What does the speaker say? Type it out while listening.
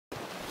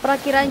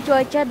Perakiraan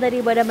cuaca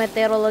dari Badan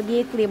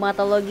Meteorologi,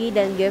 Klimatologi,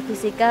 dan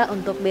Geofisika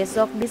untuk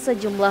besok di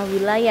sejumlah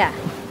wilayah.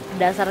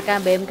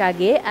 Berdasarkan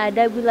BMKG,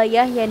 ada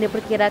wilayah yang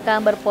diperkirakan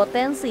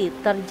berpotensi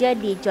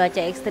terjadi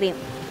cuaca ekstrim.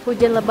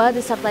 Hujan lebat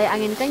disertai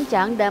angin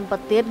kencang dan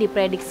petir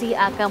diprediksi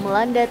akan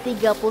melanda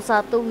 31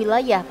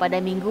 wilayah pada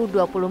Minggu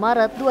 20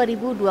 Maret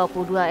 2022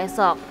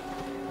 esok.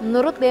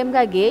 Menurut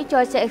BMKG,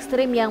 cuaca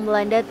ekstrim yang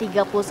melanda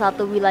 31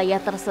 wilayah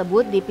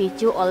tersebut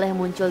dipicu oleh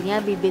munculnya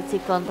bibit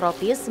siklon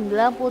tropis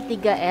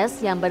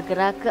 93S yang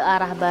bergerak ke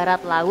arah barat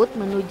laut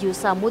menuju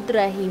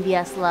Samudra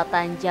Hindia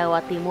selatan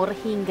Jawa Timur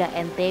hingga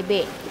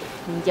NTB,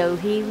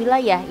 menjauhi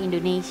wilayah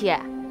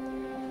Indonesia.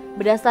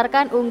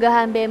 Berdasarkan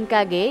unggahan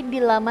BMKG di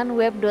laman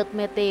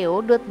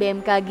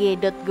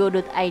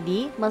web.meteo.bmkg.go.id,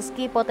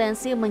 meski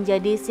potensi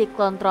menjadi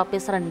siklon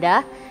tropis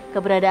rendah,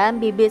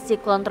 keberadaan bibit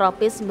siklon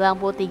tropis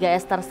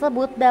 93S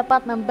tersebut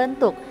dapat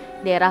membentuk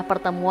daerah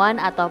pertemuan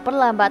atau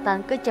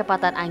perlambatan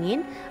kecepatan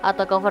angin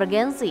atau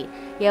konvergensi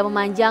yang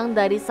memanjang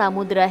dari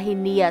Samudra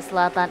Hindia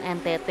selatan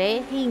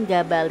NTT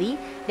hingga Bali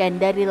dan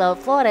dari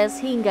Laut Flores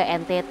hingga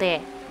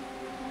NTT.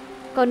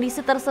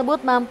 Kondisi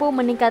tersebut mampu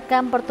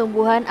meningkatkan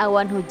pertumbuhan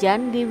awan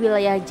hujan di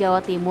wilayah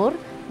Jawa Timur,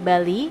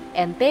 Bali,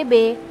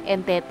 NTB,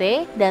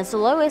 NTT, dan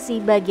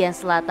Sulawesi bagian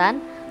selatan,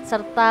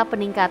 serta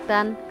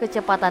peningkatan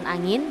kecepatan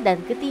angin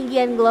dan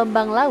ketinggian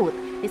gelombang laut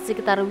di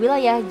sekitar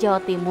wilayah Jawa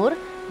Timur,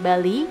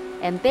 Bali,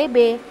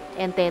 NTB,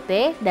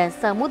 NTT, dan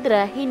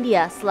Samudra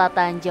Hindia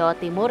selatan Jawa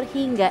Timur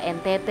hingga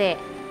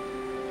NTT.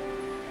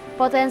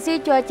 Potensi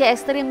cuaca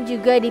ekstrim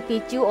juga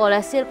dipicu oleh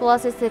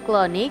sirkulasi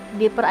siklonik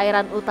di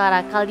perairan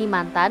utara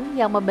Kalimantan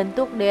yang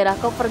membentuk daerah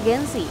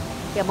konvergensi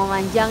yang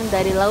memanjang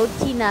dari Laut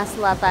Cina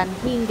Selatan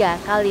hingga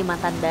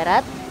Kalimantan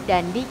Barat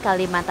dan di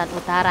Kalimantan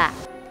Utara.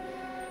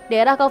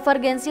 Daerah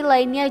konvergensi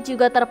lainnya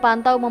juga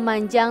terpantau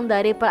memanjang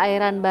dari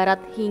perairan barat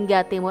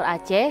hingga timur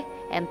Aceh,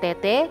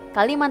 NTT,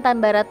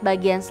 Kalimantan Barat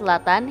bagian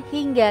selatan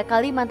hingga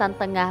Kalimantan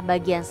Tengah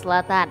bagian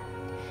selatan,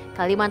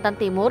 Kalimantan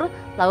Timur,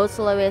 Laut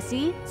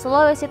Sulawesi,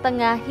 Sulawesi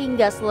Tengah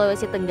hingga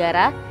Sulawesi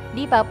Tenggara,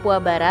 di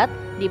Papua Barat,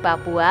 di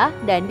Papua,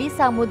 dan di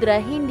Samudra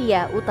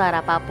Hindia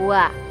Utara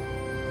Papua.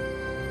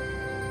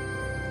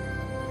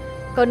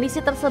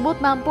 Kondisi tersebut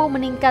mampu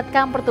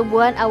meningkatkan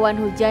pertumbuhan awan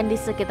hujan di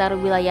sekitar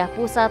wilayah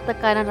pusat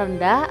tekanan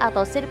rendah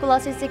atau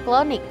sirkulasi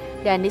siklonik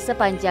dan di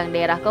sepanjang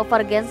daerah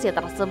konvergensi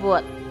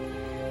tersebut.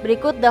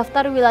 Berikut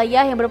daftar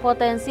wilayah yang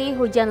berpotensi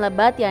hujan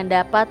lebat yang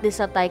dapat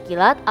disertai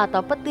kilat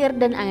atau petir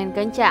dan angin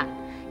kencang,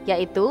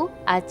 yaitu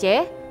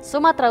Aceh,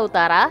 Sumatera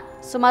Utara,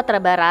 Sumatera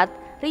Barat,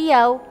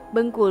 Riau,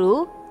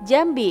 Bengkulu,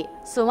 Jambi,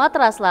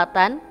 Sumatera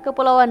Selatan,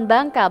 Kepulauan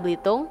Bangka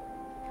Belitung,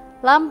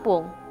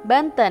 Lampung,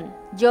 Banten,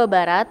 Jawa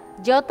Barat,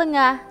 Jawa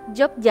Tengah,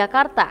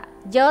 Yogyakarta,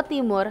 Jawa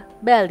Timur,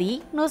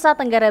 Bali, Nusa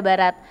Tenggara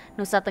Barat,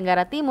 Nusa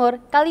Tenggara Timur,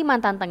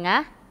 Kalimantan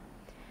Tengah,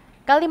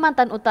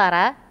 Kalimantan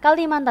Utara,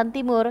 Kalimantan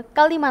Timur,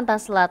 Kalimantan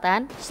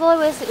Selatan,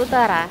 Sulawesi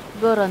Utara,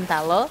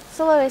 Gorontalo,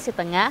 Sulawesi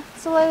Tengah,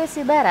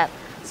 Sulawesi Barat,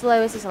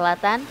 Sulawesi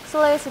Selatan,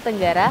 Sulawesi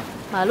Tenggara,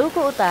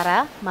 Maluku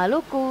Utara,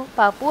 Maluku,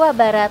 Papua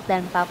Barat,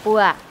 dan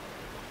Papua.